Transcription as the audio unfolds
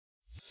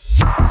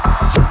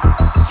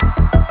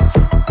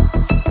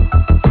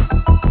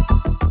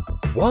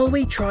While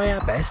we try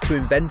our best to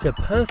invent a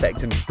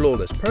perfect and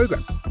flawless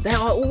program, there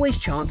are always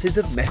chances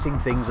of messing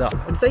things up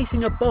and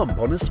facing a bump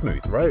on a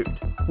smooth road.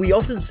 We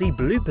often see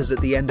bloopers at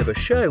the end of a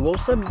show or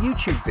some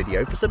YouTube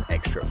video for some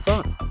extra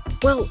fun.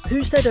 Well,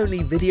 who said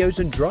only videos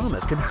and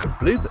dramas can have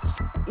bloopers?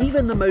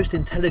 Even the most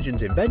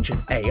intelligent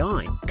invention,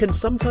 AI, can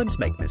sometimes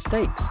make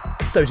mistakes.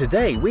 So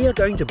today we are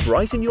going to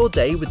brighten your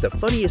day with the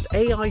funniest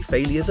AI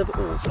failures of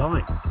all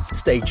time.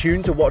 Stay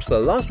tuned to watch the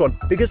last one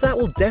because that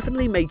will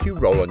definitely make you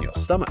roll on your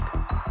stomach.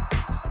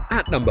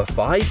 At number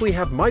 5, we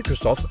have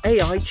Microsoft's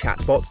AI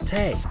chatbot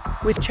Tay.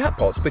 With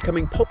chatbots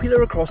becoming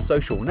popular across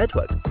social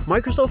networks,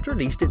 Microsoft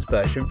released its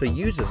version for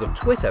users of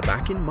Twitter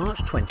back in March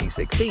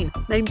 2016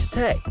 named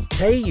Tay.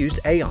 Tay used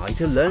AI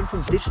to learn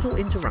from digital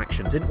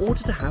interactions in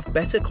order to have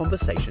better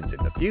conversations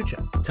in the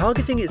future.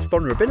 Targeting its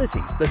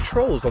vulnerabilities, the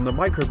trolls on the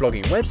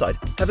microblogging website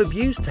have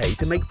abused Tay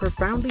to make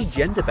profoundly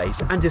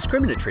gender-based and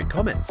discriminatory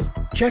comments.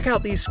 Check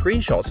out these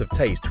screenshots of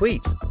Tay's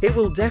tweets. It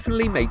will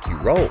definitely make you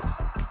roll.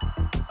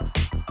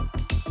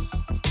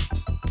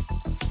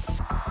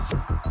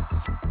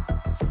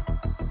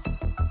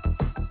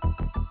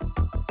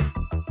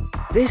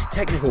 This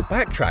technical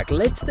backtrack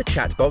led to the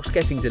chatbox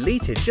getting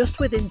deleted just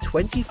within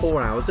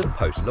 24 hours of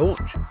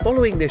post-launch.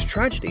 Following this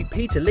tragedy,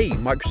 Peter Lee,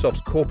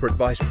 Microsoft's corporate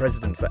vice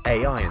president for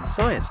AI and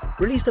science,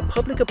 released a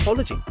public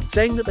apology,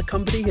 saying that the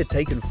company had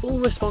taken full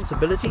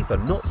responsibility for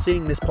not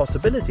seeing this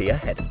possibility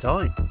ahead of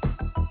time.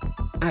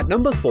 At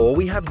number 4,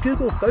 we have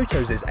Google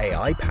Photos'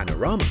 AI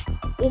Panorama.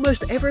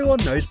 Almost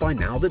everyone knows by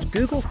now that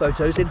Google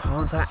Photos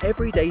enhance our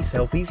everyday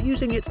selfies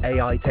using its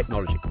AI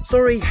technology.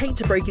 Sorry, hate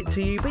to break it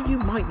to you, but you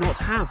might not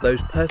have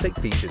those perfect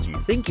features you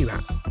think you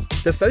have.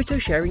 The photo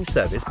sharing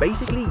service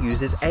basically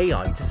uses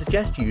AI to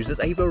suggest users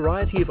a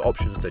variety of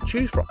options to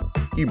choose from.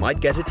 You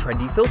might get a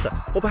trendy filter,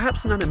 or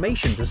perhaps an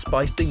animation to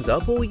spice things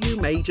up, or you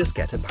may just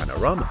get a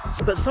panorama.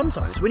 But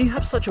sometimes when you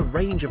have such a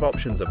range of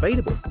options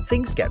available,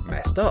 things get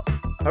messed up.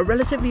 A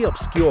relatively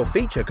obscure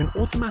feature can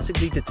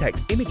automatically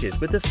detect images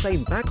with the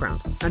same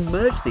backgrounds and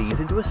merge these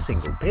into a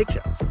single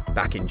picture.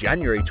 Back in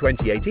January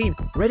 2018,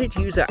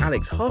 Reddit user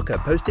Alex Harker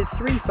posted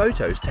 3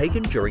 photos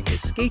taken during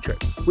his ski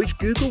trip, which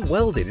Google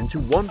welded into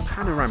one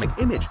panoramic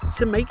image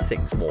to make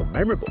things more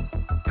memorable.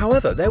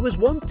 However, there was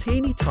one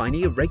teeny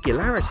tiny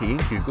irregularity in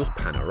Google's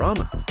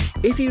panorama.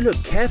 If you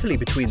look carefully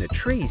between the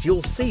trees,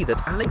 you'll see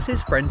that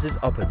Alex's friend's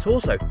upper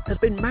torso has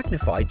been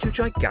magnified to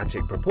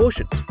gigantic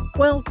proportions.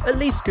 Well, at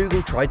least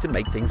Google tried to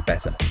make things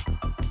better.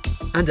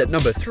 And at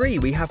number 3,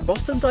 we have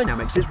Boston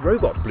Dynamics'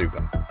 robot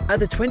blooper. At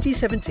the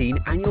 2017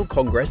 Annual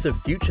Congress of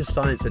Future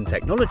Science and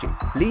Technology,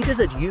 leaders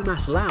at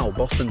UMass Lowell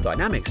Boston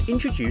Dynamics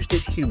introduced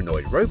its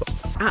humanoid robot,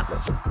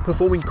 Atlas,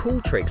 performing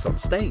cool tricks on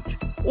stage.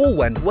 All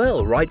went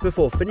well right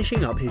before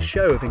finishing up his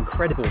show of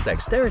incredible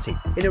dexterity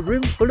in a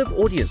room full of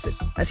audiences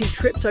as he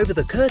tripped over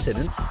the curtain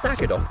and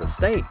staggered off the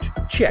stage.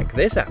 Check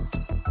this out.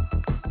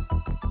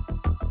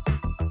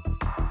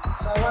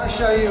 So I want to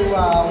show you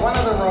one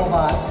other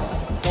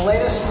robot, the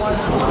latest one.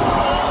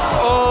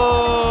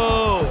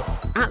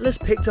 Atlas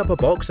picked up a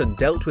box and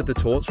dealt with the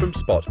taunts from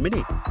Spot Mini,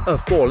 a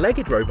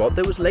 4-legged robot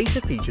that was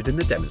later featured in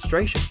the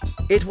demonstration.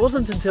 It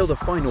wasn't until the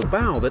final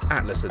bow that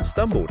Atlas had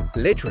stumbled,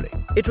 literally.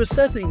 It was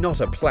certainly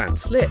not a planned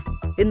slip.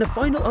 In the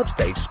final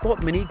upstage,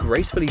 Spot Mini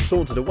gracefully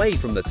sauntered away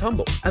from the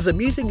tumble. As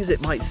amusing as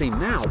it might seem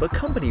now, the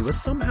company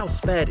was somehow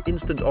spared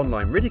instant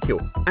online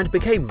ridicule and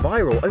became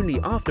viral only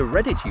after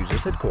Reddit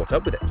users had caught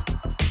up with it.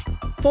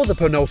 For the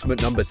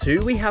penultimate number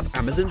 2, we have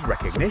Amazon's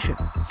Recognition.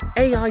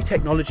 AI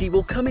technology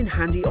will come in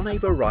handy on a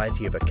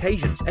variety of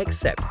occasions,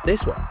 except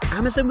this one.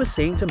 Amazon was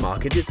seen to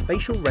market its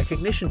facial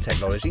recognition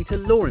technology to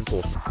law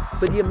enforcement,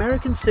 but the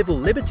American Civil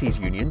Liberties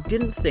Union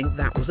didn't think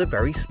that was a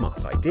very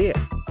smart idea.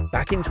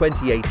 Back in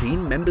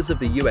 2018, members of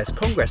the US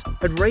Congress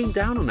had rained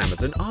down on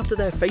Amazon after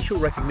their facial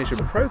recognition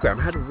program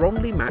had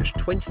wrongly matched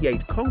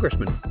 28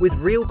 congressmen with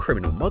real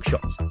criminal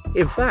mugshots.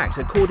 In fact,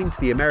 according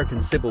to the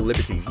American Civil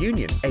Liberties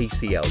Union,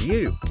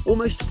 ACLU,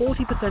 almost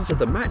 40% of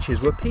the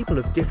matches were people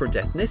of different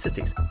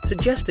ethnicities,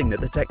 suggesting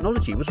that the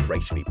technology was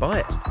racially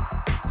biased.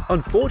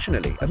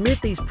 Unfortunately,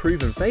 amid these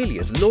proven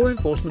failures, law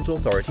enforcement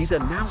authorities are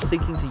now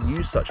seeking to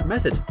use such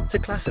methods to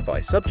classify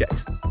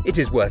subjects. It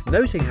is worth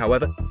noting,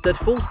 however, that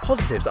false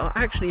positives are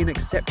actually an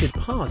accepted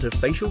part of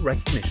facial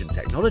recognition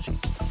technology.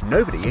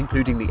 Nobody,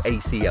 including the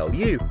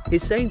ACLU,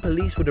 is saying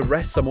police would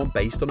arrest someone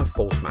based on a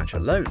false match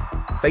alone.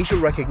 Facial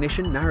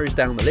recognition narrows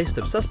down the list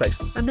of suspects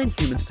and then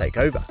humans take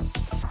over.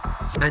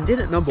 And in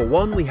at number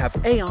 1, we have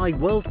AI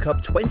World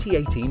Cup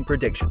 2018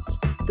 predictions.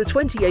 The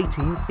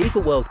 2018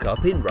 FIFA World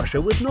Cup in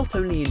Russia was not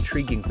only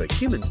intriguing for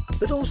humans,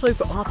 but also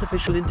for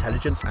artificial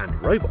intelligence and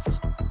robots.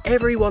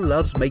 Everyone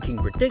loves making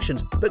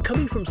predictions, but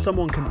coming from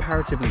someone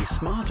comparatively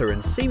smarter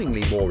and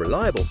seemingly more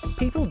reliable,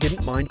 people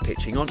didn't mind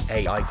pitching on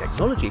AI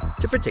technology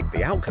to predict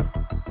the outcome.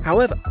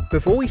 However,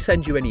 before we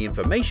send you any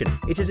information,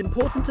 it is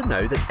important to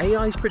know that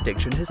AI's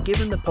prediction has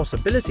given the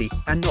possibility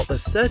and not the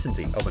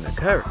certainty of an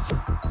occurrence.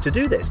 To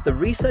do this, the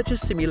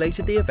researchers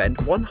simulated the event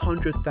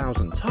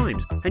 100,000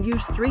 times and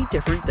used 3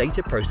 different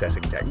data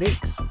processing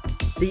techniques.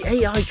 The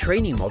AI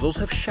training models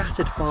have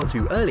shattered far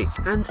too early,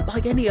 and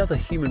like any other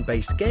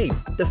human-based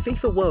game, the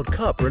FIFA World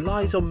Cup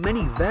relies on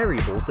many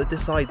variables that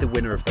decide the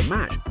winner of the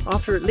match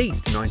after at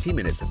least 90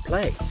 minutes of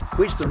play,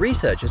 which the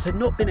researchers had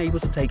not been able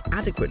to take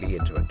adequately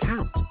into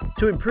account.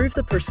 To improve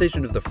the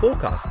precision of the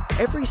forecast,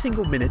 every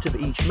single minute of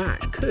each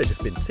match could have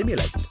been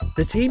simulated.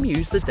 The team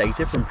used the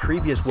data from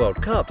previous World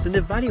Cups and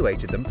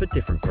evaluated them for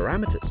different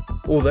parameters.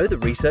 Although the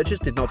researchers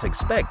did not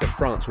expect that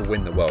France will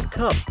win the World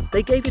Cup,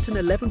 they gave it an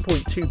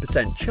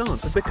 11.2%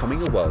 chance of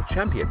becoming a world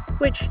champion,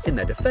 which, in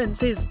their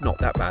defense, is not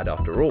that bad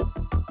after all.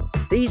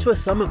 These were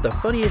some of the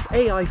funniest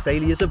AI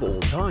failures of all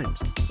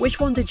times. Which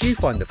one did you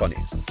find the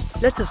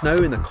funniest? Let us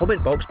know in the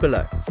comment box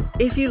below.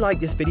 If you like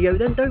this video,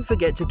 then don't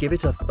forget to give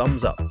it a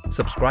thumbs up,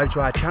 subscribe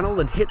to our channel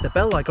and hit the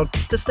bell icon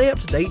to stay up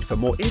to date for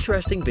more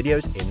interesting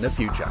videos in the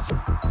future.